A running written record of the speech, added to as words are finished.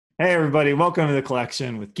Hey everybody, welcome to the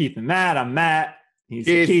collection with Keith and Matt. I'm Matt. He's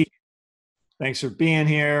Keith. Keith. Thanks for being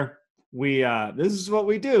here. We this is what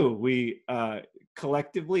we do. We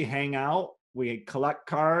collectively hang out. We collect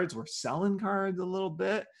cards. We're selling cards a little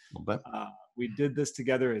bit. We did this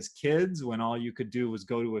together as kids when all you could do was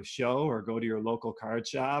go to a show or go to your local card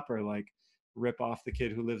shop or like rip off the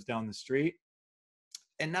kid who lives down the street.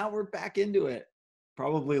 And now we're back into it,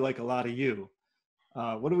 probably like a lot of you.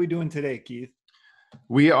 What are we doing today, Keith?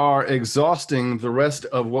 We are exhausting the rest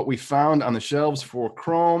of what we found on the shelves for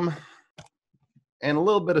Chrome and a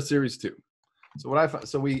little bit of Series 2.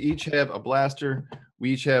 So we each have a blaster.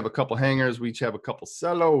 We each have a couple hangers. We each have a couple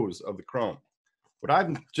cellos of the Chrome. What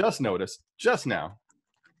I've just noticed just now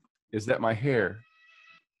is that my hair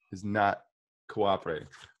is not cooperating.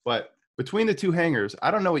 But between the two hangers,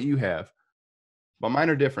 I don't know what you have, but mine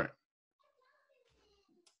are different.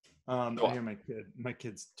 I hear my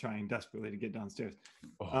kid's trying desperately to get downstairs.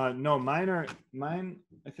 No, mine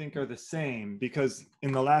I think are the same because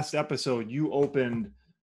in the last episode you opened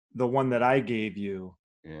the one that I gave you.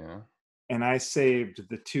 Yeah. And I saved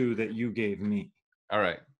the two that you gave me. All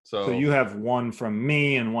right. So you have one from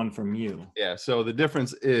me and one from you. Yeah. So the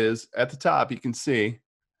difference is at the top, you can see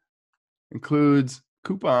includes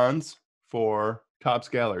coupons for Topps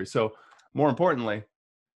Gallery. So more importantly,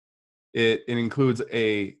 it includes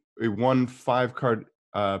a 1 5-card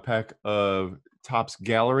pack of Topps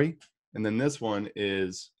Gallery, and then this one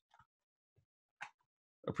is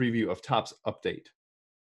a preview of Topps Update.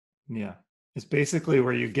 Yeah, it's basically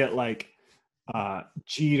where you get like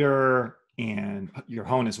Jeter and your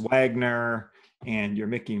Honus Wagner and your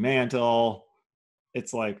Mickey Mantle.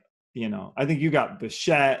 It's like, I think you got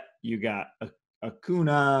Bichette, you got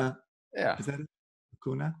Acuna. Yeah. Is that it?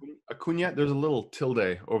 Acuna? Acuna. There's a little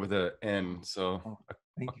tilde over the end, so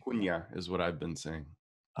Acuna is what I've been saying.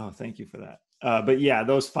 Oh, thank you for that. But yeah,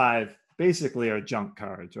 those 5 basically are junk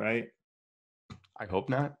cards, right? I hope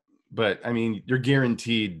not. But I mean, you're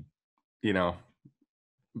guaranteed,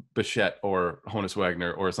 Bichette or Honus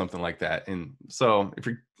Wagner or something like that. And so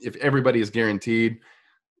if everybody is guaranteed,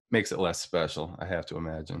 makes it less special, I have to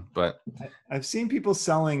imagine. But I've seen people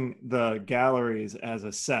selling the galleries as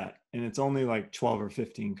a set, and it's only like 12 or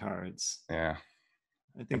 15 cards. Yeah.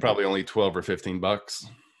 I think probably only 12 or 15 bucks.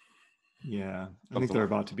 Yeah, I think they're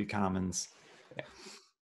about to be commons. Yeah.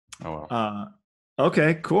 Oh well.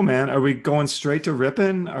 Okay, cool, man. Are we going straight to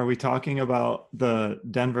ripping? Are we talking about the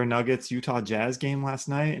Denver Nuggets Utah Jazz game last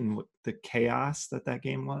night and the chaos that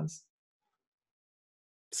game was?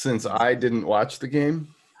 Since I didn't watch the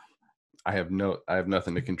game, I have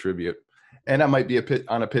nothing to contribute, and I might be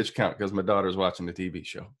on a pitch count because my daughter's watching the TV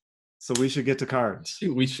show. So we should get to cards.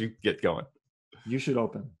 We should get going. You should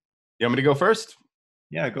open. You want me to go first?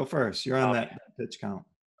 Yeah, go first. You're on that pitch count.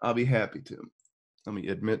 I'll be happy to. Let me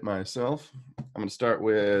admit myself. I'm going to start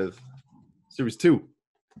with Series 2.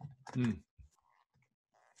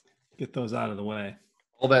 Get those out of the way.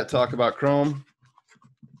 All that talk about Chrome.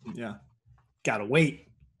 Yeah. Gotta wait.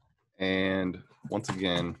 And once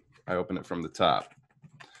again, I open it from the top.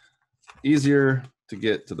 Easier to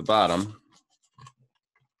get to the bottom.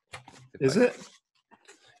 Is it?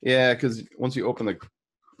 Yeah, because once you open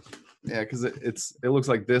because it looks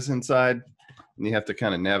like this inside, and you have to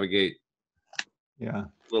kind of navigate. Yeah.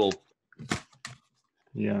 Little.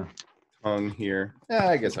 Yeah. Tongue here. Yeah,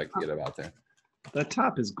 I guess I can get it out there. The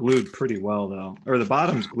top is glued pretty well, though, or the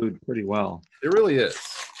bottom's glued pretty well. It really is.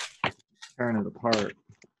 Tearing it apart.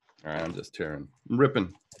 All right, I'm just tearing. I'm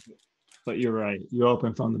ripping. But you're right. You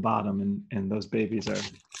open from the bottom, and those babies are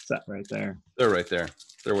set right there. They're right there.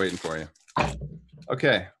 They're waiting for you.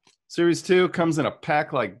 Okay. Series 2 comes in a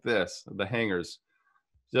pack like this, the hangers.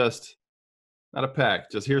 Just not a pack.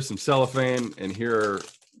 Just here's some cellophane, and here are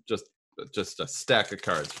just a stack of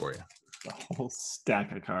cards for you. A whole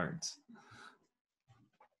stack of cards.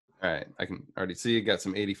 All right. I can already see you got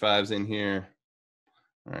some 85s in here.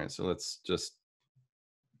 All right. So let's just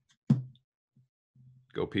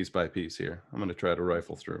go piece by piece here. I'm going to try to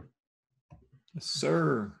rifle through. Yes,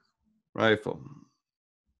 sir. Rifle.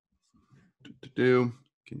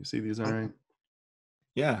 Can you see these all right?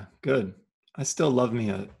 Yeah, good. I still love me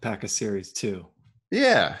a pack of Series 2.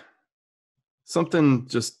 Yeah. Something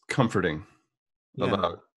just comforting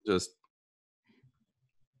about just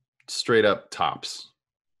straight up tops.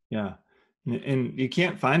 Yeah. And you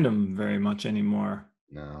can't find them very much anymore.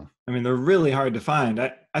 No. I mean, they're really hard to find.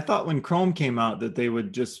 I thought when Chrome came out that they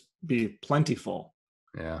would just be plentiful.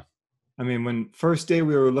 Yeah. I mean, when first day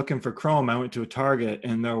we were looking for Chrome, I went to a Target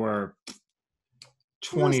and there were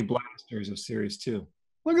 20 blasters of Series 2.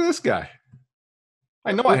 Look at this guy.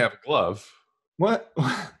 I know I have a glove. What?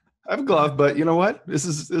 I have a glove, but you know what? This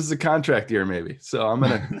is a contract year, maybe. So I'm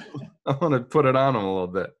gonna put it on him a little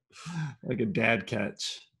bit, like a dad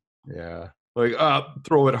catch. Yeah, like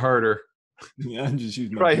throw it harder. Yeah, I'm just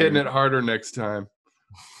using Try hitting it harder next time.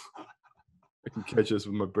 I can catch this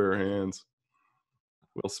with my bare hands.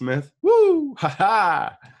 Will Smith, woo, ha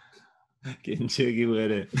ha! Getting jiggy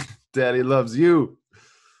with it. Daddy loves you.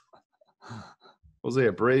 Jose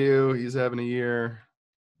Abreu, he's having a year.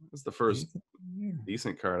 That's the first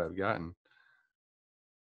decent card I've gotten.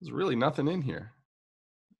 There's really nothing in here.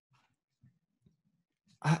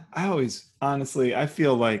 I always, honestly, I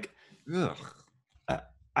feel like Ugh.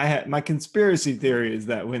 I had my conspiracy theory is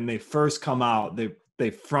that when they first come out, they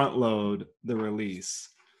front load the release.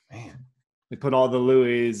 Man, they put all the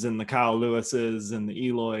Louis and the Kyle Lewises and the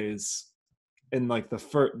Eloys in like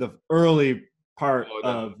the early part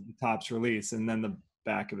of the Topps release, and then the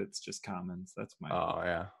back of it's just commons. That's my. Oh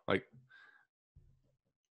yeah, like.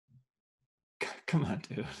 Come on,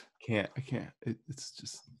 dude. I can't. It's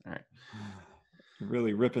just all right. You're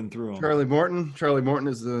really ripping through them. Charlie Morton. Charlie Morton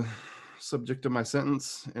is the subject of my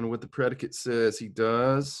sentence, and what the predicate says he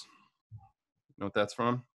does. You know what that's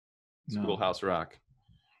from? No. Schoolhouse Rock.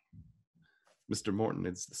 Mr. Morton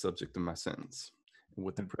is the subject of my sentence, and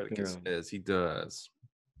what the predicate says he does.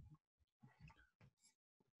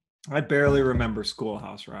 I barely remember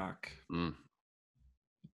Schoolhouse Rock.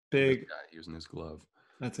 Big guy using his glove.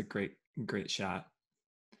 That's a great shot.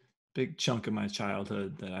 Big chunk of my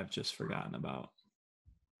childhood that I've just forgotten about.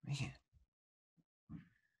 Man.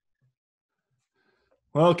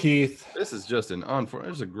 Well, Keith. This is just an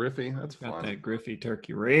there's a Griffey. That's got fun. That Griffey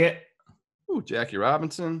Turkey Red. Ooh, Jackie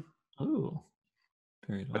Robinson. Ooh.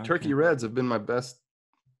 My Turkey Reds have been my best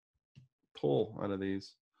pull out of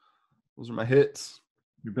these. Those are my hits.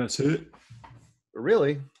 Your best hit? But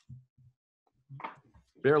really,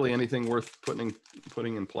 barely anything worth putting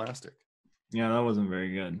in plastic. Yeah, that wasn't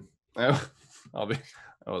very good. That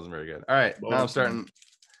wasn't very good. All right, now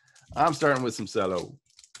I'm starting with some cello.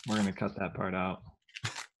 We're gonna cut that part out.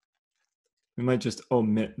 We might just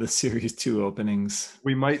omit the Series 2 openings.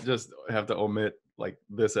 We might just have to omit like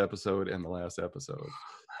this episode and the last episode.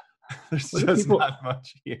 There's just not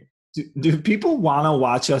much here. Do people want to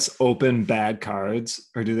watch us open bad cards,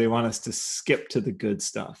 or do they want us to skip to the good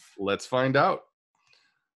stuff? Let's find out.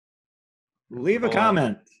 Leave a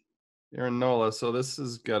comment. Aaron Nola. So this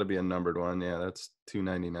has got to be a numbered one. Yeah, that's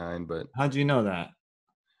 $2.99. But how'd you know that?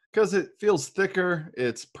 Because it feels thicker.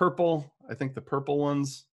 It's purple. I think the purple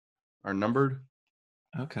ones are numbered.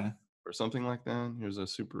 Okay. Or something like that. Here's a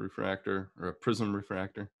super refractor or a prism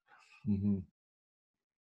refractor. Mm-hmm.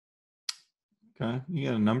 Okay, you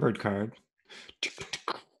got a numbered card. Does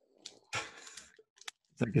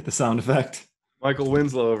that get the sound effect? Michael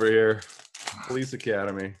Winslow over here, Police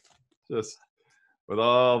Academy, just with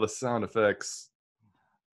all the sound effects.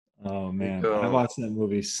 Oh man, I watched that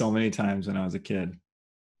movie so many times when I was a kid.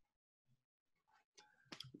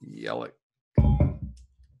 Yell it.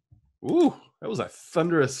 Ooh, that was a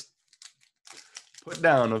thunderous put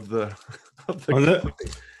down of the Was it?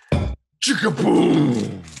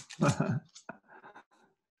 Chicka-boom!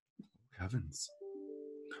 Heavens.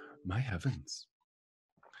 My heavens.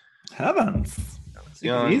 Heavens.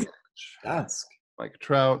 Young. Desk. Like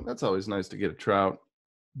Trout. That's always nice to get a Trout.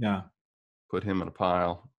 Yeah. Put him in a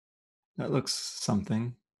pile. That looks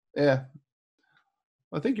something. Yeah.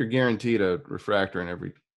 I think you're guaranteed a refractor in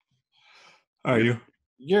every. Are you?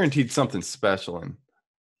 Guaranteed something special in.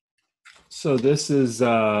 So this is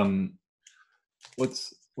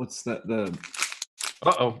what's that the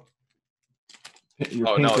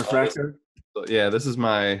your pink refractor? Yeah, this is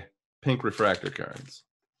my pink refractor cards.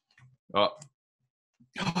 Oh.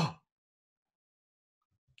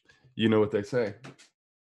 You know what they say.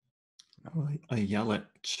 A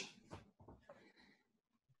Yelich.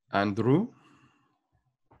 Andrew.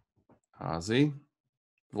 Ozzy.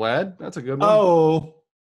 Vlad. That's a good one. Oh,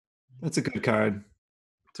 that's a good card.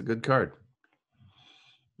 It's a good card.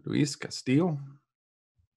 Luis Castillo.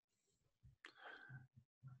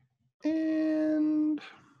 And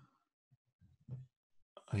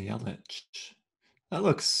a Yelich. That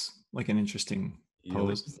looks like an interesting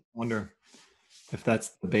pose. I wonder if that's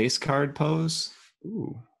the base card pose.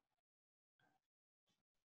 Ooh.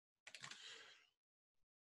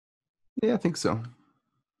 Yeah, I think so.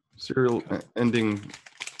 Serial ending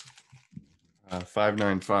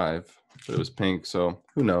 595, but it was pink, so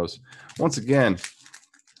who knows? Once again,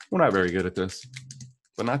 we're not very good at this,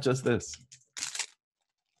 but not just this.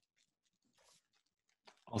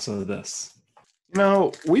 Also this. You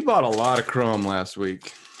know, we bought a lot of Chrome last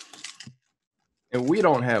week, and we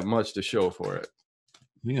don't have much to show for it.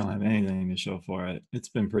 We don't have anything to show for it. It's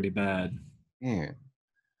been pretty bad. Yeah.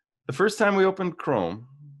 The first time we opened Chrome,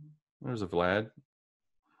 there's a Vlad.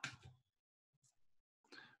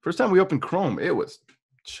 First time we opened Chrome, it was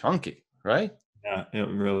chunky, right? Yeah, it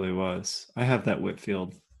really was. I have that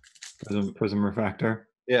Whitfield Prism Refractor.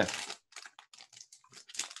 Yeah.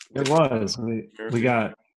 It was. We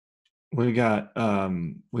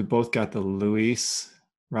both got the Luis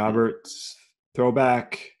Roberts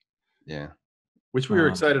throwback. Yeah. Which we were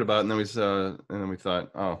excited about, and then we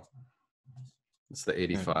thought, oh, it's the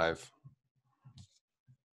 85.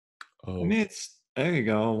 I mean, there you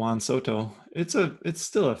go, Juan Soto. It's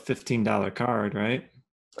still a $15 card, right?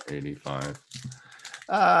 85.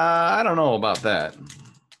 I don't know about that.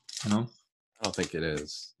 No? I don't think it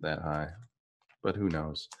is that high, but who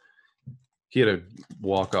knows? He had a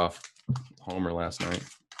walk-off homer last night.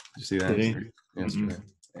 Did you see that? Did he? Yesterday. Mm-mm.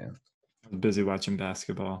 Yeah. I was busy watching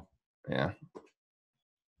basketball. Yeah.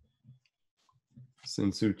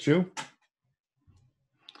 Sinsu Chu.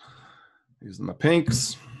 Using my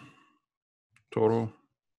pinks. Total.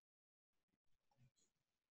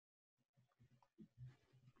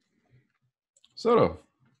 Soto.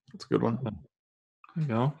 That's a good one. There you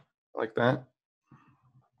go. I like that.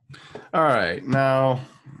 All right. Now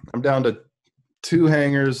I'm down to 2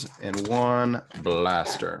 hangers and 1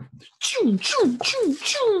 blaster. Choo, choo, choo,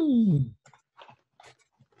 choo.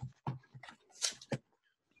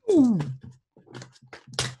 Ooh.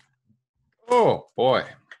 Oh, boy.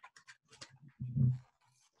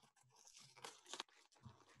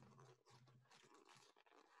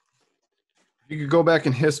 If you could go back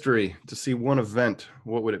in history to see one event,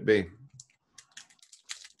 what would it be?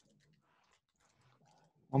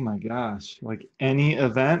 Oh my gosh. Like any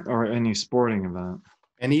event or any sporting event?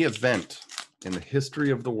 Any event in the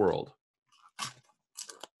history of the world.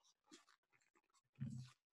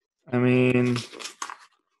 I mean,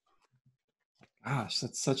 gosh,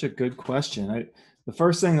 that's such a good question. The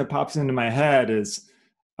first thing that pops into my head is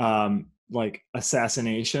like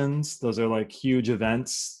assassinations. Those are like huge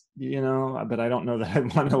events, but I don't know that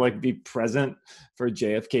I'd want to like be present for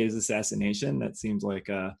JFK's assassination. That seems like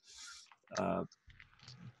a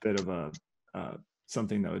bit of a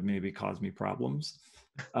something that would maybe cause me problems.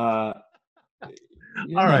 All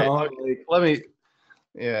right, let me.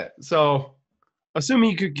 Yeah. So, assuming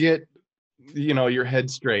you could get, your head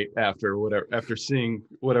straight after seeing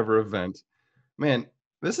whatever event, man,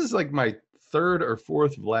 this is like my 3rd or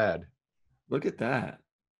 4th Vlad. Look at that!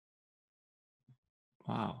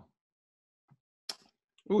 Wow.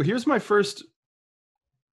 Oh, here's my first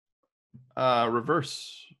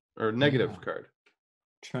reverse or negative card.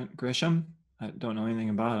 Trent Grisham. I don't know anything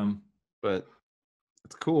about him, but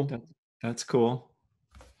it's cool. That's cool.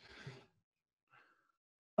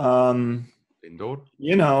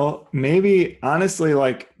 Maybe honestly,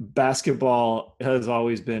 like basketball has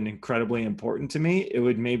always been incredibly important to me. It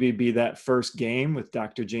would maybe be that first game with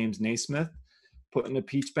Dr. James Naismith putting a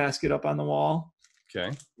peach basket up on the wall.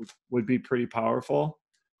 Okay. Would be pretty powerful.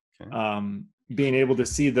 Okay. Being able to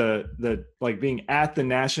see the like being at the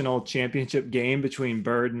national championship game between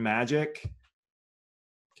Bird and Magic.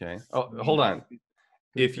 Okay. Oh, hold on.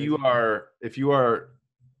 If you are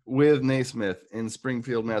with Naismith in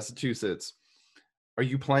Springfield, Massachusetts, are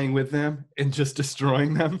you playing with them and just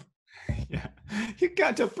destroying them? Yeah, you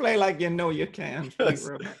got to play like you can.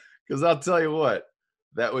 Because I'll tell you what,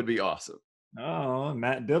 that would be awesome. Oh,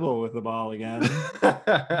 Matt Dibble with the ball again.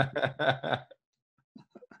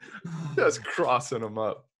 Just crossing them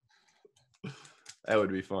up. That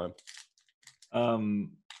would be fun.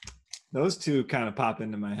 Those two kind of pop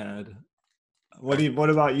into my head. What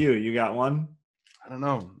about you? You got one? I don't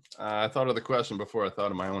know. I thought of the question before I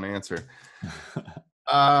thought of my own answer.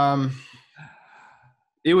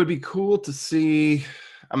 It would be cool to see.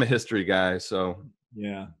 I'm a history guy, so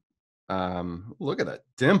yeah. Look at that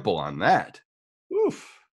dimple on that.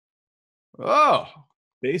 Oof. Oh,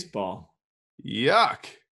 baseball. Yuck.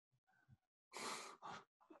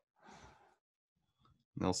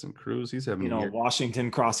 Nelson Cruz, he's having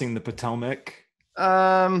Washington crossing the Potomac.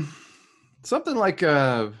 Something like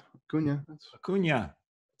Acuna. Acuna.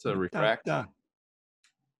 It's a refract. There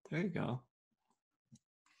you go.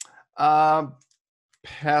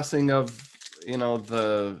 Passing of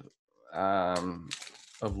the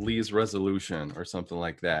of Lee's resolution or something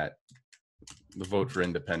like that. The vote for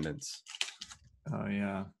independence. Oh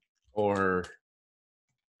yeah. Or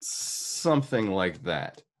something like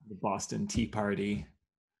that. The Boston Tea Party.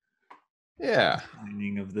 Yeah.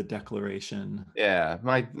 Signing of the Declaration. Yeah,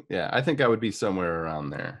 I think I would be somewhere around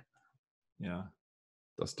there. Yeah.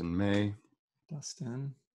 Dustin May.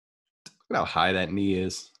 Dustin. Look at how high that knee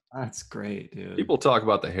is. That's great, dude. People talk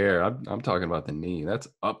about the hair. I'm talking about the knee. That's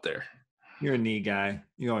up there. You're a knee guy.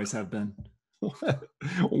 You always have been.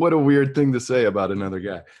 What a weird thing to say about another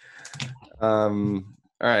guy. All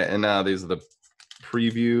right, and now these are the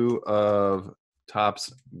preview of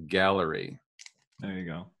Topps Gallery. There you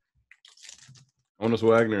go. Honus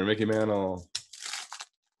Wagner, Mickey Mantle.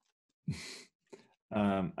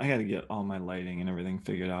 I got to get all my lighting and everything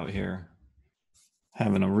figured out here.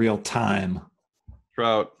 Having a real time.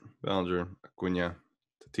 Trout, Bellinger, Acuna,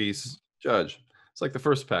 Tatis, Judge. It's like the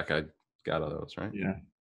first pack I got of those, right? Yeah.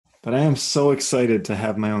 But I am so excited to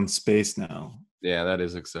have my own space now. Yeah, that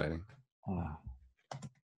is exciting. I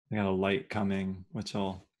got a light coming, which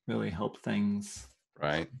will really help things.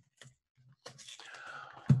 Right.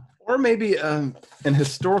 Or maybe an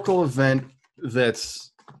historical event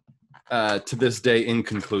that's to this day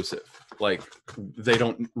inconclusive. Like they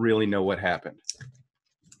don't really know what happened.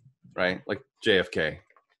 Right? Like JFK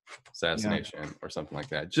assassination or something like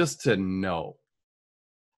that. Just to know.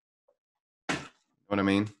 What I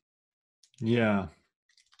mean? Yeah.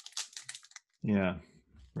 Yeah.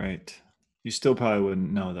 Right. You still probably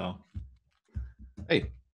wouldn't know though.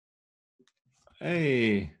 Hey.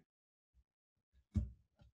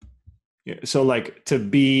 Yeah, so like to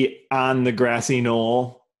be on the grassy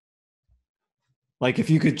knoll, like if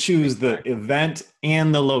you could choose the event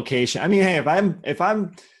and the location. I mean, hey, if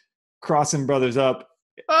I'm crossing brothers up,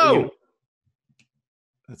 that's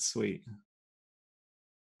sweet.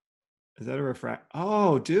 Is that a refract?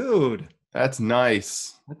 Oh, dude. That's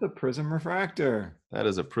nice. That's a prism refractor. That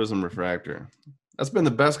is a prism refractor. That's been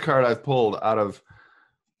the best card I've pulled out of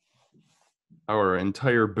our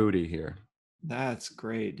entire booty here. That's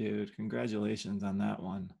great, dude. Congratulations on that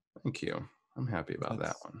one. Thank you. I'm happy about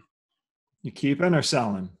that one. You keeping or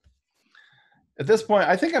selling? At this point,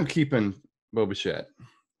 I think I'm keeping Bichette.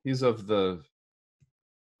 He's of the,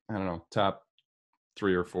 I don't know, top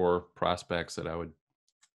 3 or 4 prospects that I would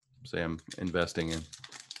say I'm investing in.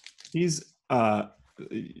 He's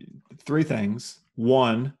 3 things.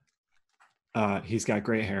 1, he's got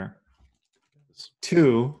great hair.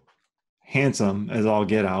 2, handsome as all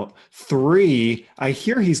get out. 3, I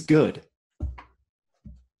hear he's good.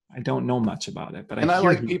 I don't know much about it, but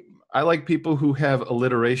I like people who have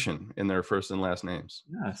alliteration in their first and last names.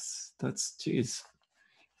 Yes, that's geez.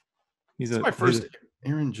 He's my first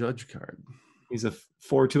Aaron Judge card. He's a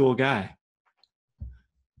 4-tool guy.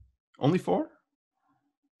 Only 4?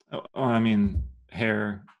 Oh, I mean,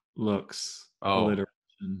 hair, looks,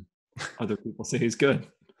 alliteration. Other people say he's good.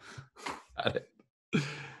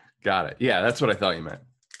 Got it. Yeah, that's what I thought you meant.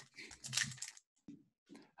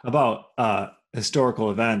 How about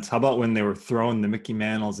historical events? How about when they were throwing the Mickey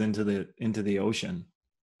Mantles into the ocean?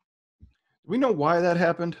 Do we know why that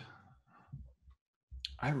happened?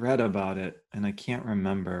 I read about it and I can't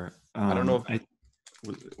remember. I don't know if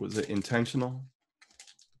was it intentional?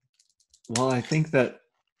 Well, I think that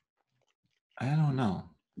I don't know.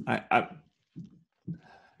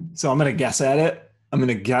 So I'm going to guess at it. I'm going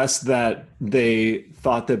to guess that they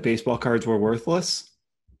thought that baseball cards were worthless.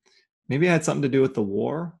 Maybe it had something to do with the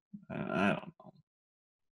war. I don't know.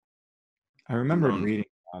 I remember reading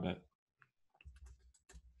about it.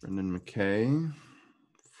 Brendan McKay,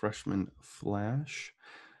 freshman flash.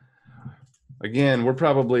 Again, we're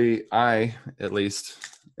probably, at least,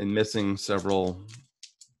 am missing several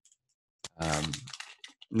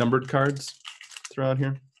numbered cards throughout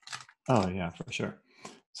here. Oh, yeah, for sure.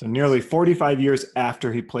 So nearly 45 years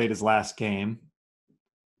after he played his last game,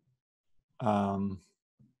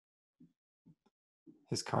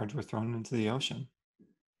 his cards were thrown into the ocean.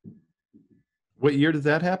 What year did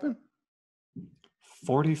that happen?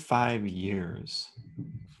 45 years.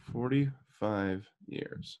 45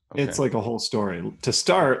 years. Okay. It's like a whole story. To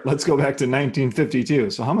start, let's go back to 1952.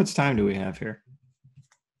 So how much time do we have here?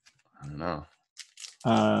 I don't know.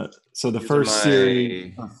 So the first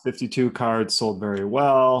series of 52 cards sold very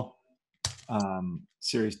well.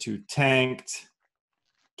 Series 2 tanked.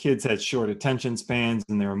 Kids had short attention spans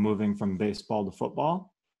and they were moving from baseball to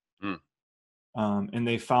football. And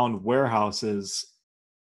they found warehouses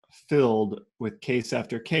filled with case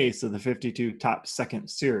after case of the 52 top second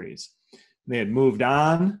series. They had moved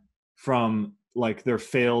on from like their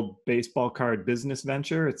failed baseball card business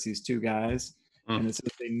venture. It's these 2 guys. And it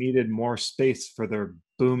says they needed more space for their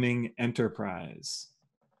booming enterprise.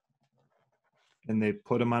 And they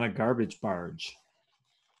put them on a garbage barge.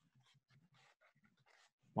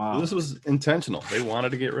 Wow. Well, this was intentional. They wanted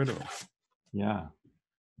to get rid of them. Yeah.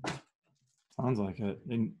 Sounds like it.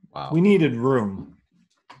 And wow. We needed room.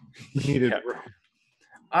 We needed room.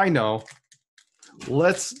 I know.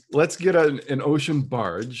 Let's get an ocean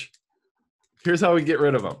barge Here's how we get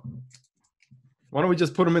rid of them. Why don't we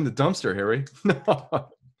just put them in the dumpster, Harry? No,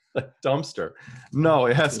 the dumpster. No,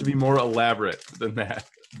 it has to be more elaborate than that.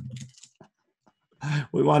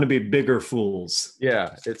 We want to be bigger fools.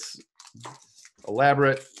 Yeah, it's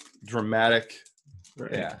elaborate, dramatic.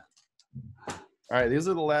 Right. Yeah. All right, these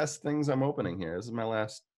are the last things I'm opening here. This is my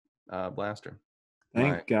last blaster.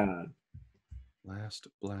 Thank God. Last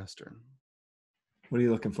blaster. What are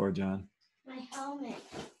you looking for, John? My helmet.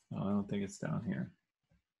 Oh, I don't think it's down here.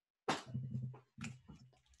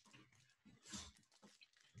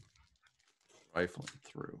 Rifling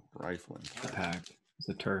through. Packed. It's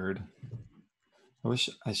a turd. I wish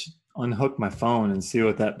I should unhook my phone and see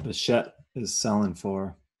what that Bichette is selling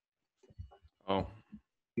for. Oh.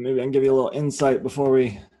 Maybe I can give you a little insight before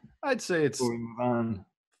we. I'd say it's before we move on.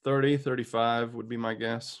 30, 35 would be my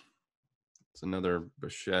guess. It's another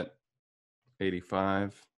Bichette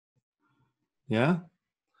 85. Yeah?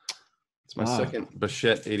 It's my second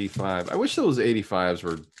Bichette 85. I wish those 85s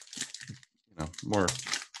were, more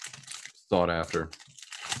sought after.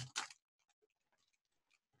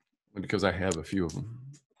 Because I have a few of them.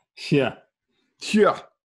 Yeah. Yeah.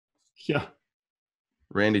 Yeah.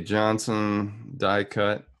 Randy Johnson die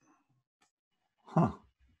cut. Huh.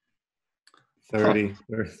 30,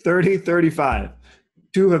 35.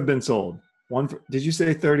 2 have been sold. One for, did you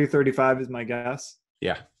say 30, 35 is my guess?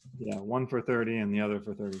 Yeah. Yeah, one for 30 and the other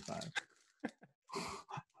for 35.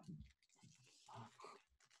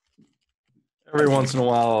 Every once in a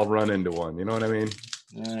while I'll run into one, you know what I mean?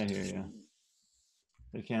 I hear you.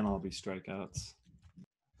 They can't all be strikeouts.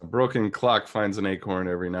 A broken clock finds an acorn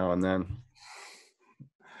every now and then.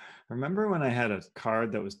 Remember when I had a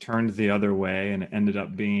card that was turned the other way and it ended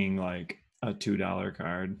up being like a $2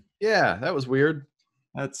 card? Yeah, that was weird.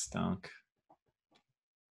 That stunk.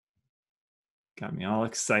 Got me all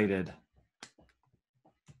excited.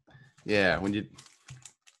 Yeah, when you.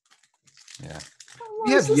 Yeah.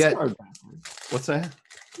 Why is this card backward? What's that?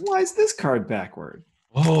 Why is this card backward?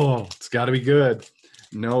 Oh, it's got to be good.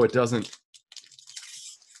 No, it doesn't.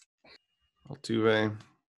 Altuve.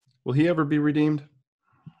 Will he ever be redeemed?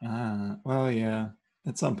 Well, yeah.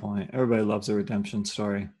 At some point. Everybody loves a redemption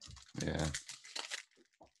story. Yeah.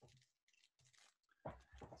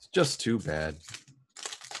 It's just too bad.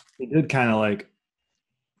 He did kind of like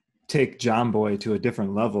take John Boy to a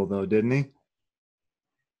different level, though, didn't he?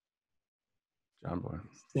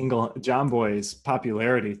 John Boy's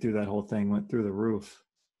popularity through that whole thing went through the roof.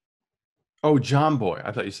 Oh, John Boy.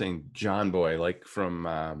 I thought you were saying John Boy, like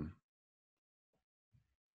from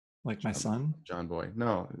like my son? John Boy.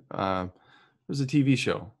 No. It was a TV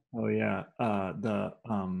show. Oh yeah.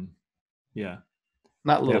 Yeah.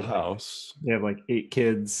 Not Little House. They have like 8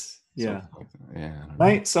 kids. Yeah. Like yeah.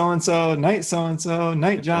 Night so-and-so, night so-and-so,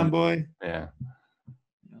 night John Boy. Yeah.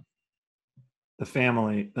 The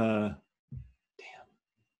family.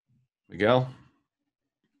 Miguel.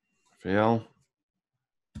 Rafael.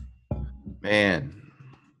 Man.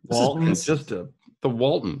 Waltons. The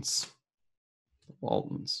Waltons.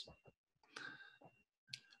 Waltons.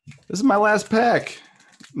 This is my last pack.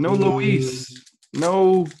 No Luis.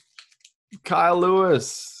 No Kyle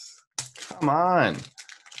Lewis. Come on.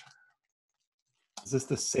 Is this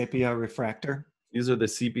the sepia refractor? These are the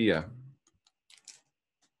sepia.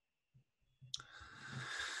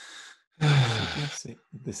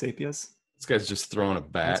 The sepias? This guy's just throwing a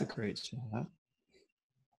bat. That's a great shot.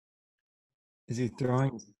 Is he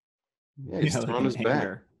throwing? Yeah, he's throwing his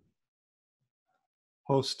bat.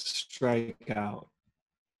 Post strikeout.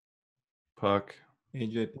 Puck.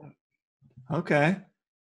 AJ Puck. Okay.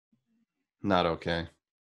 Not okay.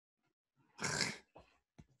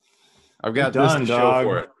 I've got this to show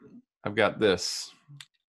for it. I've got this.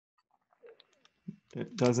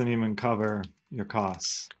 It doesn't even cover your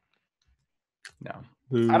costs. No.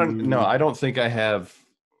 I don't know. I don't think I have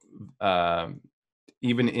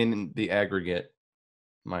even in the aggregate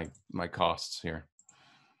my costs here.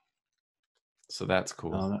 So that's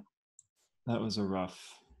cool. Oh, that was a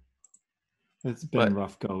rough. It's been a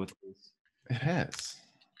rough go with this. It has.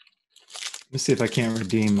 Let me see if I can't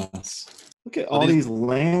redeem this. Look at all these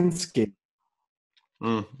landscapes.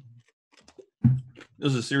 This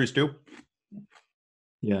is a series 2?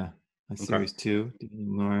 Yeah, series 2.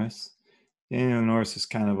 Daniel Norris. Daniel Norris is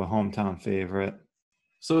kind of a hometown favorite.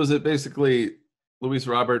 So is it basically Luis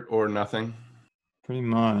Robert or nothing? Pretty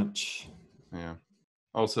much. Yeah.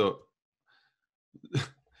 Also, you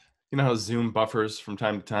know how Zoom buffers from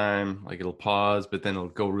time to time? Like it'll pause, but then it'll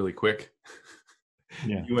go really quick.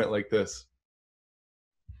 Yeah. You went like this.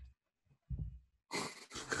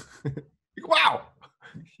 Wow.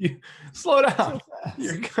 You slow down.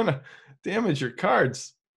 You're gonna damage your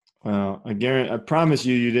cards. Well, I promise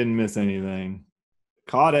you didn't miss anything.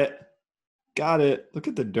 Caught it. Got it. Look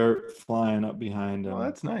at the dirt flying up behind him. Oh,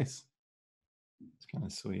 that's nice. It's kind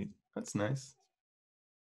of sweet. That's nice.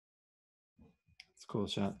 It's a cool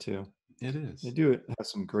shot too. It is. They do have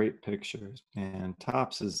some great pictures, man.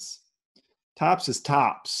 Tops is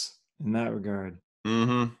tops in that regard.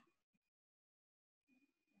 Mm-hmm.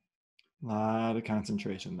 A lot of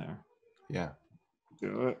concentration there. Yeah.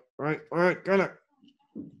 Do it. Right, got it.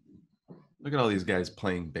 Look at all these guys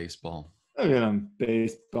playing baseball. Look at them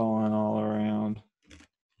baseballing all around.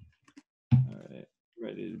 All right,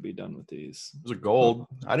 ready to be done with these. There's a gold.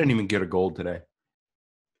 I didn't even get a gold today.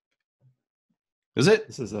 Is it?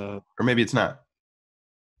 This is a, or maybe it's not.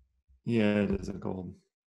 Yeah, it is a gold.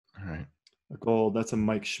 All right. A gold. That's a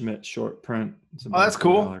Mike Schmidt short print. Oh, that's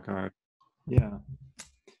cool. Card. Yeah.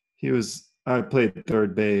 I played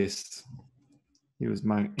third base. He was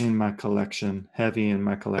in my collection, heavy in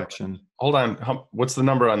my collection. Hold on. What's the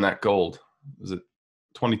number on that gold? Is it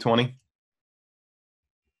 2020?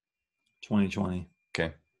 2020.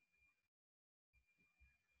 Okay.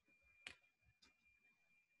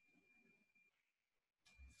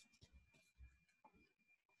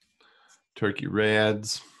 Turkey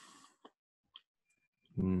Reds.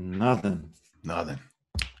 Nothing. All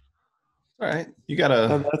right. You got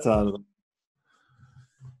a. That's out of it.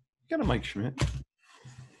 You got a Mike Schmidt.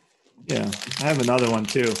 Yeah, I have another one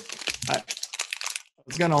too. I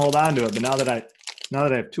was gonna hold on to it, but now that I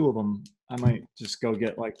have two of them, I might just go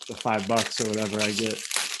get like the $5 or whatever I get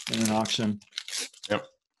in an auction. Yep.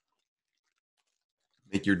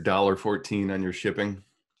 Make your $1.14 on your shipping.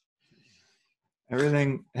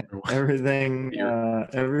 Everything,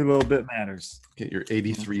 every little bit matters. Get your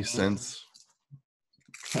 83 cents.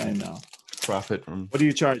 I know. Profit from. What do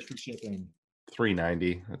you charge for shipping?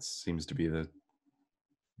 $3.90. That seems to be the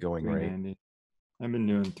going rate. I've been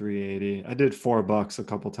doing $3.80. I did $4 a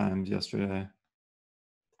couple times yesterday.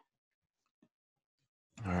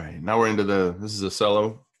 All right, now we're into this is a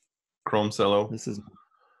cello, chrome cello. This is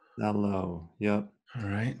cello. Yep. All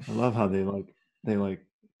right. I love how they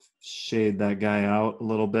shade that guy out a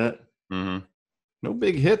little bit. Mm-hmm. No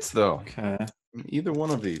big hits though. Okay. Either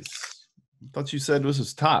one of these. I thought you said this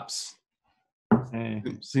was tops. Hey.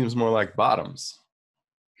 It seems more like bottoms.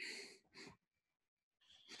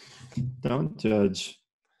 Don't judge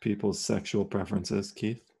people's sexual preferences,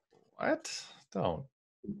 Keith. What? Don't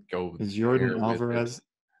go. Is Jordan Alvarez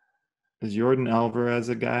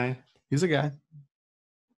a guy? He's a guy.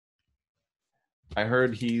 I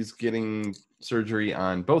heard he's getting surgery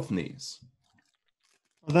on both knees.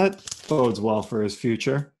 Well, that bodes well for his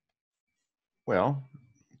future. Well,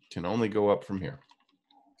 can only go up from here.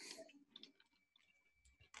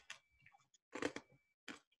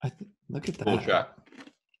 Look at that. Cool shot.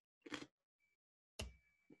 I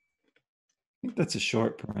think that's a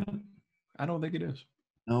short print. I don't think it is.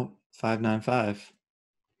 Nope, 595.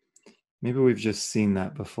 Maybe we've just seen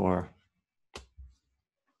that before.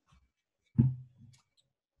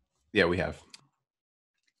 Yeah, we have.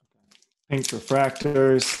 Pink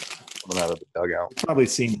refractors. Coming out of the dugout. We've probably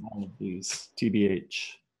seen all of these.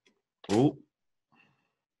 TBH. Ooh.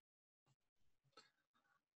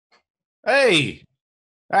 Hey,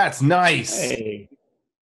 that's nice. Hey,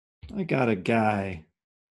 I got a guy.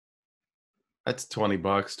 That's $20,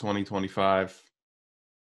 2025.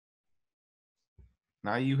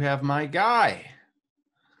 Now you have my guy.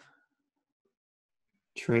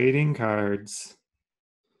 Trading cards.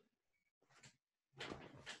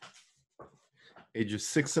 Ages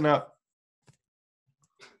 6 and up.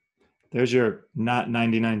 There's your not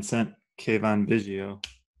 99-cent Kayvon Biggio.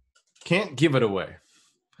 Can't give it away.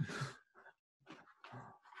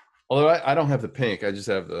 Although I don't have the pink. I just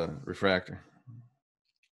have the refractor.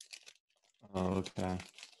 Oh, okay.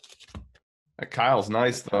 That Kyle's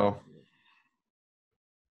nice, though.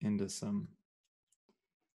 Into some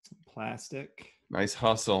plastic. Nice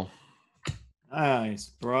hustle.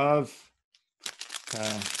 Nice, bruv.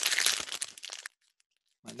 Okay.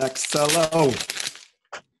 My next cello.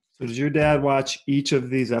 So did your dad watch each of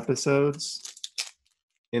these episodes?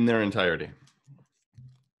 In their entirety.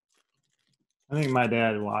 I think my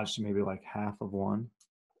dad watched maybe like half of one.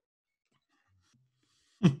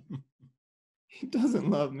 He doesn't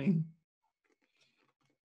love me.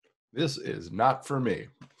 This is not for me.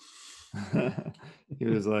 He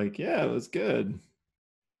was like, yeah, it was good.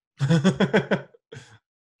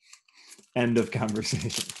 End of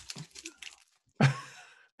conversation.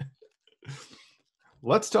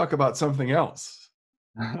 Let's talk about something else.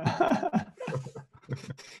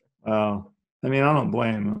 Well, I mean, I don't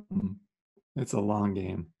blame him. It's a long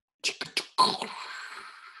game.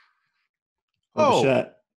 Oh,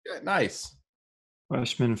 Bichette. Nice.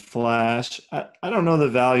 Freshman Flash. I don't know the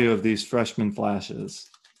value of these freshman flashes.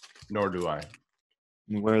 Nor do I.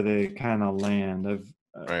 Where they kind of land.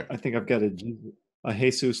 Right. I think I've got a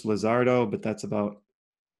Jesus Lizardo, but that's about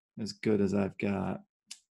as good as I've got.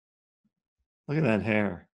 Look at that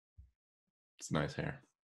hair. It's nice hair.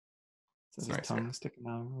 Is his tongue hair. sticking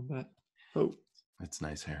out a little bit? Oh, it's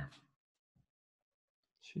nice hair.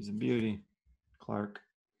 She's a beauty, Clark.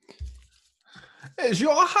 Is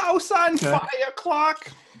your house on fire,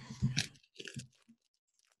 Clark?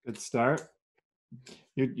 Good start.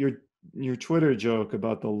 Your Twitter joke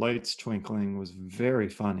about the lights twinkling was very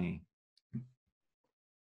funny.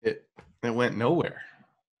 It went nowhere.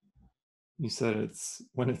 You said it's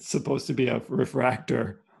when it's supposed to be a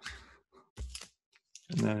refractor,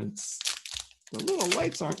 and then it's the little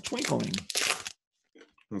lights aren't twinkling.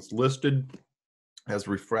 It's listed as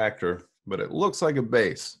refractor, but it looks like a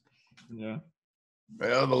base. Yeah.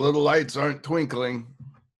 Well, the little lights aren't twinkling.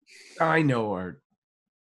 I know, Art.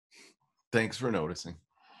 Thanks for noticing.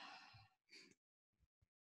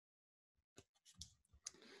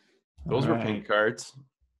 Those were pink cards.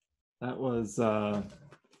 That was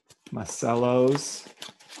Marcelo's.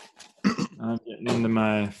 I'm getting into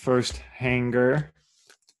my first hanger.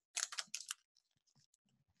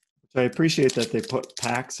 I appreciate that they put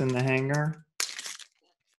packs in the hanger.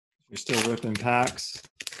 You're still ripping packs.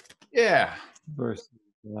 Yeah. Versus,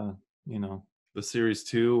 you know. The Series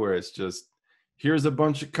 2, where it's just, here's a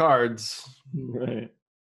bunch of cards. Right.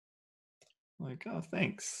 Like, oh,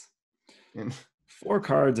 thanks. And 4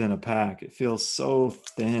 cards in a pack. It feels so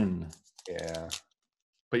thin. Yeah.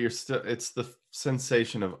 But it's the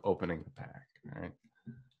sensation of opening the pack, right?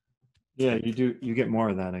 Yeah, you get more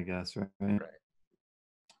of that, I guess, right? Right.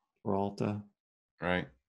 Peralta. Right.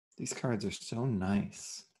 These cards are so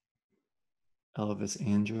nice. Elvis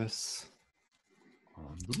Andrus.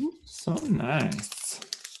 So nice.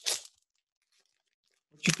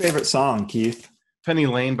 What's your favorite song, Keith? Penny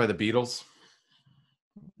Lane by the Beatles.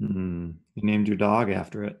 You named your dog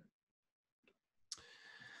after it.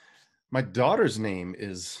 My daughter's name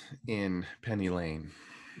is in Penny Lane.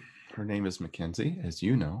 Her name is Mackenzie, as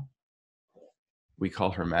you know. We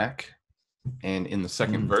call her Mac. And in the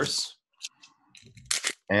second verse,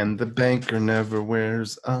 and the banker never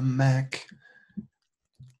wears a Mac,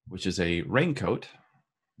 which is a raincoat,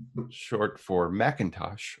 short for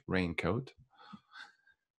Macintosh raincoat.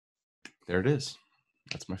 There it is.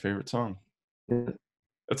 That's my favorite song.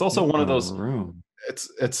 It's also one of those. It's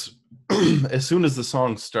as soon as the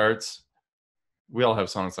song starts, we all have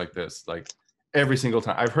songs like this. Like every single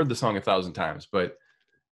time, I've heard the song 1,000 times, but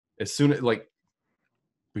as soon as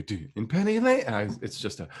we do in Penny Lane, it's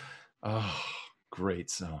just a great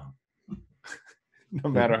song. No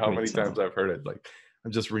matter how many times I've heard it,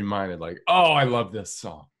 I'm just reminded, oh, I love this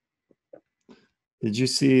song. Did you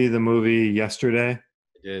see the movie yesterday?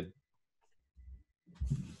 I did.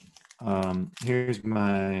 Here's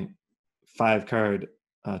my 5-card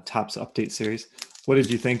Topps update series. What did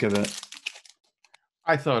you think of it?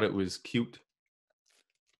 I thought it was cute.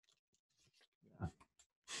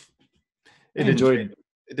 It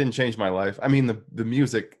didn't change my life. I mean, the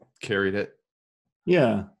music carried it.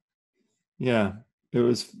 Yeah. Yeah. It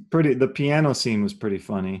was pretty. The piano scene was pretty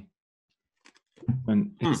funny.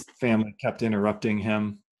 When his family kept interrupting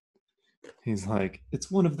him. He's like, it's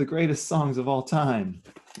one of the greatest songs of all time.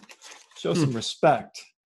 Show some respect.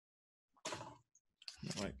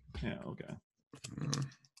 Like, yeah, okay.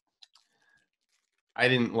 I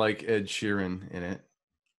didn't like Ed Sheeran in it.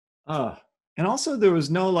 And also there was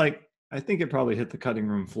no I think it probably hit the cutting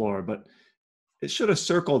room floor, but it should have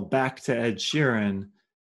circled back to Ed Sheeran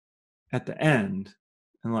at the end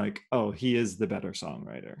and oh, he is the better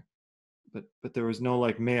songwriter. But there was no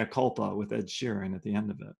mea culpa with Ed Sheeran at the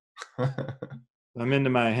end of it. I'm into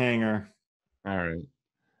my hanger. All right.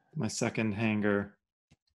 My second hanger.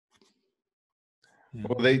 Yeah.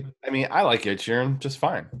 Well, I like Ed Sheeran just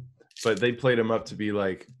fine, but they played him up to be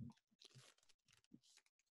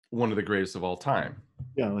one of the greatest of all time.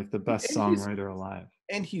 Yeah, the best songwriter alive.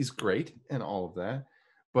 And he's great and all of that.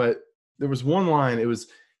 But there was one line,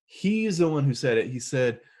 he's the one who said it. He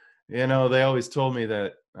said, they always told me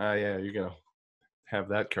that, yeah, you're going to have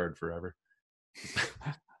that card forever.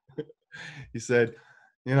 He said,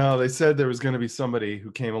 they said there was going to be somebody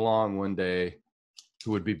who came along one day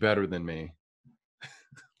who would be better than me.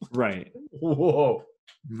 Right. Whoa.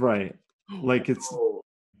 Right. It's,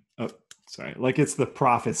 oh, sorry. It's the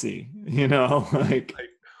prophecy,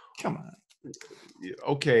 come on.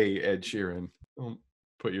 Okay, Ed Sheeran. Don't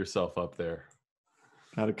put yourself up there.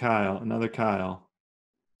 Got a Kyle, another Kyle.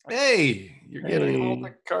 Hey, you're getting all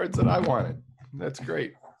the cards that I wanted. That's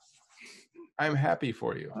great. I'm happy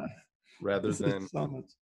for you rather This than is so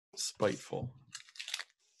spiteful.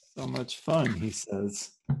 much fun, he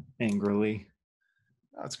says angrily.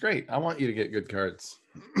 That's great. I want you to get good cards.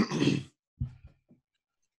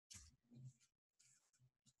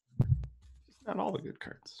 Not all the good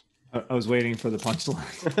cards. I was waiting for the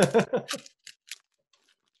punchline.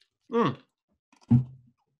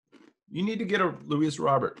 You need to get a Luis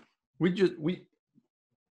Robert.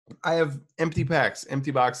 I have empty packs,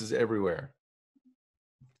 empty boxes everywhere.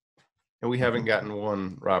 And we haven't gotten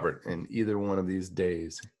one Robert in either one of these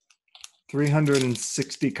days.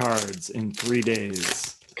 360 cards in 3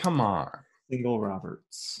 days. Come on. Single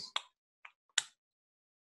Roberts.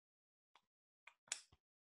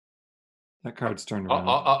 That card's turned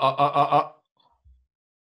around.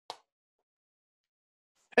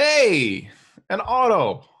 Hey, an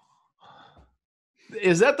auto.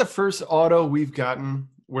 Is that the first auto we've gotten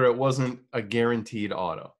where it wasn't a guaranteed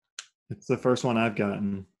auto? It's the first one I've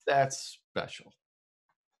gotten. That's special.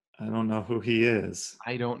 I don't know who he is.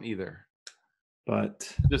 I don't either.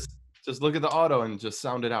 But just look at the auto and just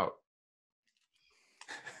sound it out.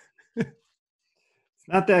 It's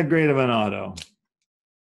not that great of an auto.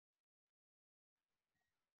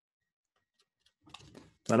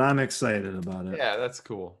 But I'm excited about it. Yeah, that's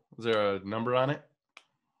cool. Is there a number on it?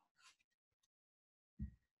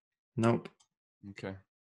 Nope. Okay.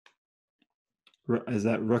 Is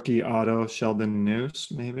that rookie auto Sheldon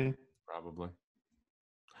Noose, maybe? Probably.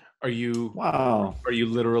 Are you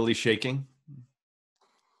literally shaking?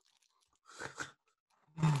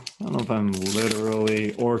 I don't know if I'm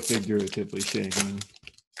literally or figuratively shaking.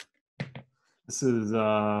 This is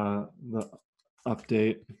the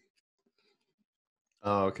update.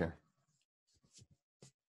 Oh, okay.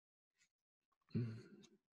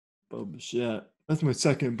 Bo Bichette. That's my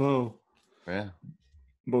second bow. Yeah.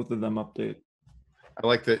 Both of them update. I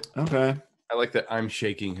like that. Okay. I like that I'm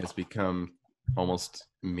shaking has become almost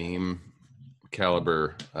meme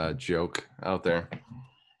caliber joke out there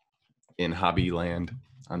in hobby land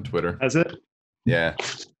on Twitter. Has it? Yeah.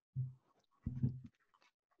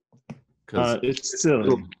 It's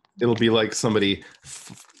silly. It'll be like somebody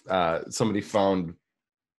found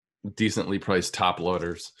decently priced top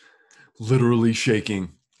loaders, literally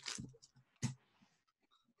shaking.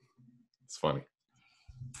 It's funny.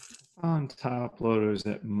 On top loaders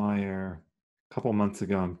at Meyer a couple months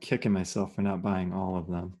ago. I'm kicking myself for not buying all of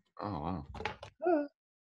them. Oh wow.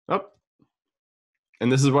 Oh.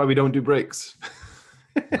 And this is why we don't do breaks.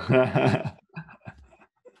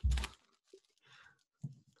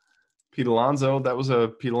 Pete Alonso, that was a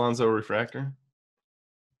Pete Alonso refractor.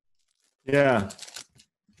 Yeah.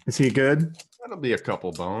 Is he good? That'll be a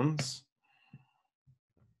couple bones.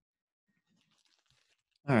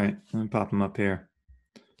 All right. Let me pop him up here.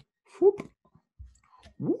 Whoop.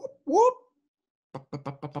 Whoop, whoop.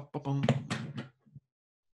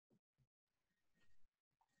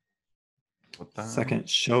 Second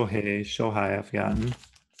Shohei I've gotten.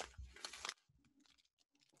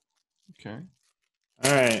 Okay.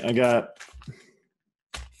 All right. I got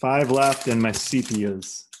 5 left in my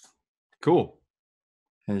sepias. Cool.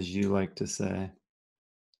 As you like to say.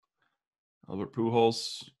 Albert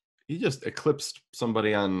Pujols. He just eclipsed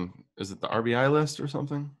somebody on, is it the RBI list or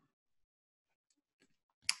something?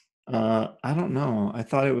 I don't know. I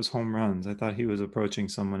thought it was home runs. I thought he was approaching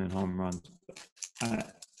someone in home runs.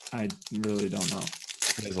 I really don't know.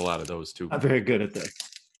 There's a lot of those too. I'm very good at this.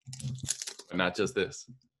 But not just this.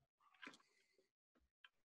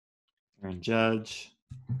 Aaron Judge.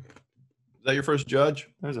 Is that your first Judge?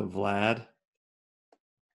 There's a Vlad.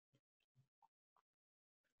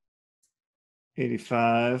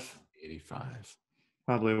 85. 85.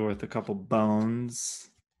 Probably worth a couple bones.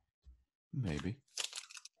 Maybe.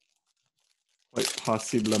 Quite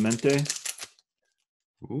posiblemente.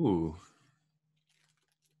 Ooh.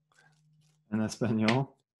 En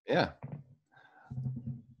Espanol. Yeah.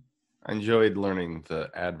 I enjoyed learning the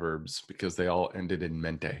adverbs because they all ended in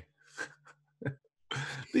mente.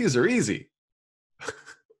 These are easy.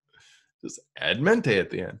 Just add mente at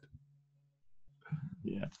the end.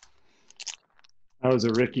 Yeah. I was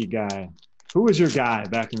a Ricky guy. Who was your guy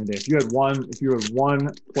back in the day? If you had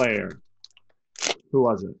one player, who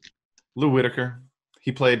was it? Lou Whitaker.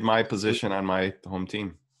 He played my position on my home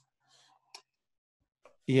team.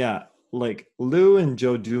 Yeah, like Lou and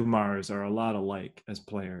Joe Dumars are a lot alike as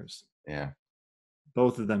players. Yeah.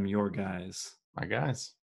 Both of them your guys. My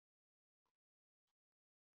guys.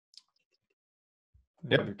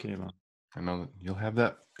 Yep. I know that you'll have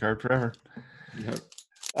that card forever. Yep.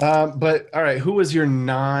 But all right, who was your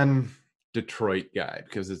non-Detroit guy?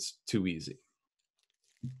 Because it's too easy.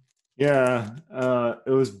 Yeah, it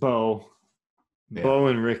was Bo. Yeah. Bo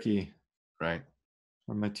and Ricky Right.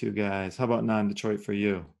 are my two guys. How about non-Detroit for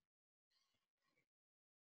you?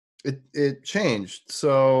 It changed.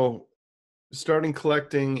 So starting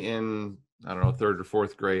collecting in, I don't know, 3rd or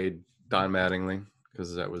 4th grade, Don Mattingly,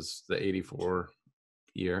 because that was the 84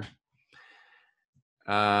 year.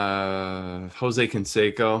 Jose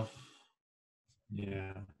Canseco.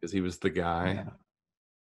 Yeah. Because he was the guy. Yeah.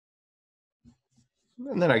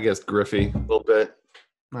 And then I guess Griffey a little bit.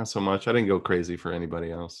 Not so much. I didn't go crazy for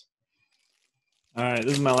anybody else. All right,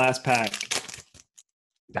 this is my last pack.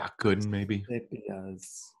 Doc Gooden, maybe. It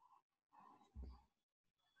does.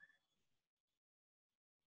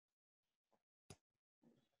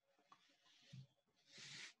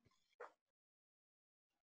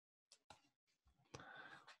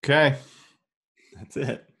 Okay. That's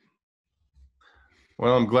it.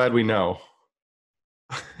 Well, I'm glad we know.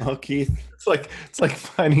 Oh, Keith. It's like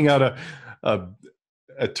finding out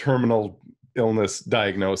a terminal illness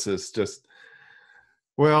diagnosis. Just,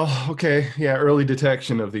 well, okay, yeah, early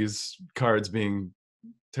detection of these cards being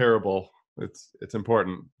terrible. It's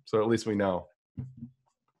important. So at least we know.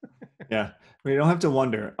 Yeah, we don't have to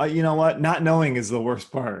wonder. You know what? Not knowing is the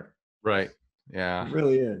worst part. Right. Yeah. It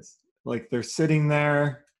really is. Like they're sitting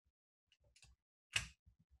there.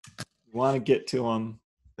 You want to get to them.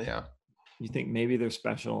 Yeah. You think maybe they're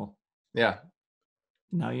special. Yeah.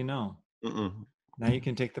 Now you know. Mm-mm. Now you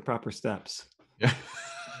can take the proper steps. Yeah.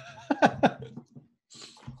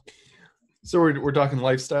 So we're talking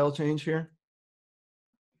lifestyle change here?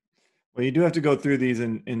 Well, you do have to go through these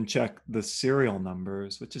and check the serial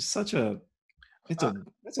numbers, which is such a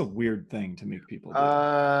that's a weird thing to make people do.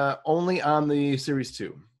 Only on the Series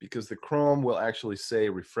 2, because the Chrome will actually say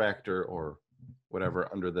refractor or whatever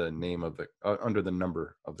under the name of the under the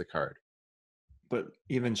number of the card. But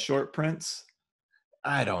even short prints,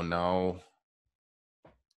 I don't know.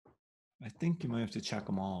 I think you might have to check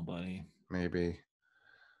them all, buddy. Maybe.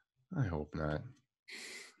 I hope not.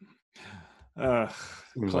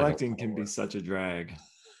 Collecting can be such a drag.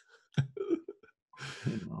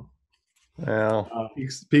 Well,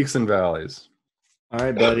 peaks and valleys. All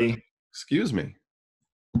right, buddy. Excuse me.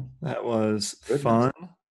 That was fun.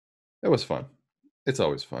 It was fun. It's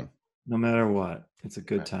always fun. No matter what, it's a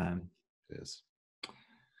good time. It is.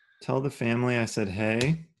 Tell the family I said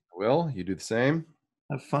hey. Will you do the same?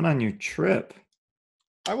 Have fun on your trip.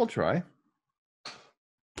 I will try.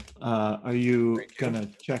 Are you gonna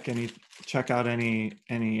check out any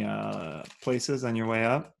places on your way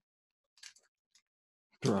up,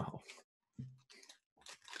 bro?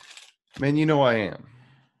 Man, you know I am.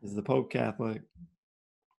 Is the Pope Catholic?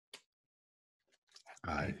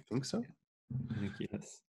 I think so. I think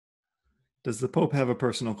yes. Does the Pope have a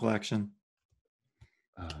personal collection?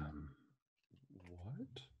 What?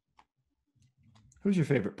 Who's your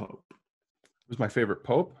favorite Pope? Who's my favorite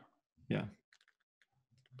Pope? Yeah.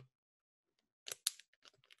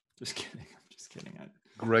 Just kidding. I'm just kidding.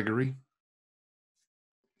 Gregory.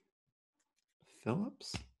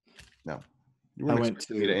 Phillips? No. You weren't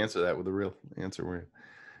expecting me to answer that with a real answer, were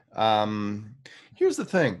you? Here's the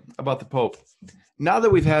thing about the Pope. Now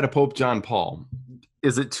that we've had a Pope John Paul,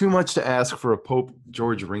 is it too much to ask for a Pope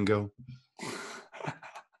George Ringo?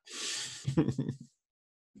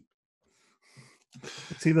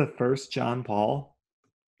 Is he the first John Paul?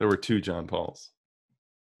 There were 2 John Pauls.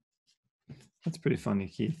 That's pretty funny,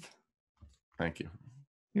 Keith. Thank you.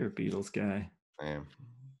 You're a Beatles guy. I am.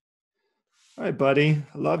 All right, buddy.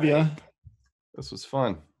 I love you. This was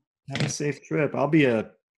fun. Have a safe trip. I'll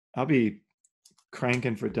be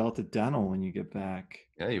cranking for Delta Dental when you get back.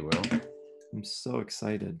 Yeah, you will. I'm so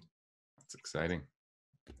excited. That's exciting.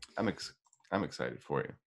 I'm excited for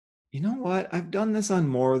you. You know what? I've done this on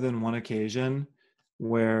more than one occasion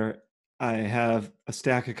where I have a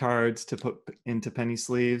stack of cards to put into penny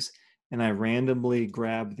sleeves and I randomly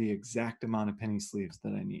grab the exact amount of penny sleeves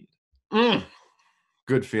that I need.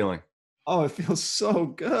 Good feeling. Oh, it feels so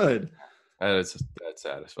good. That's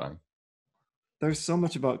satisfying. There's so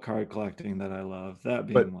much about card collecting that I love. That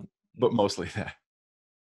being one. But mostly that.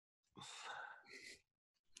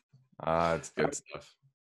 It's good stuff.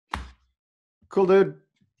 Cool, dude.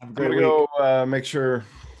 I'm gonna go make sure,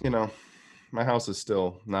 my house is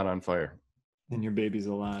still not on fire. And your baby's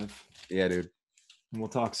alive. Yeah, dude. And we'll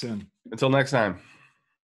talk soon. Until next time.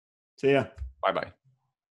 See ya. Bye-bye.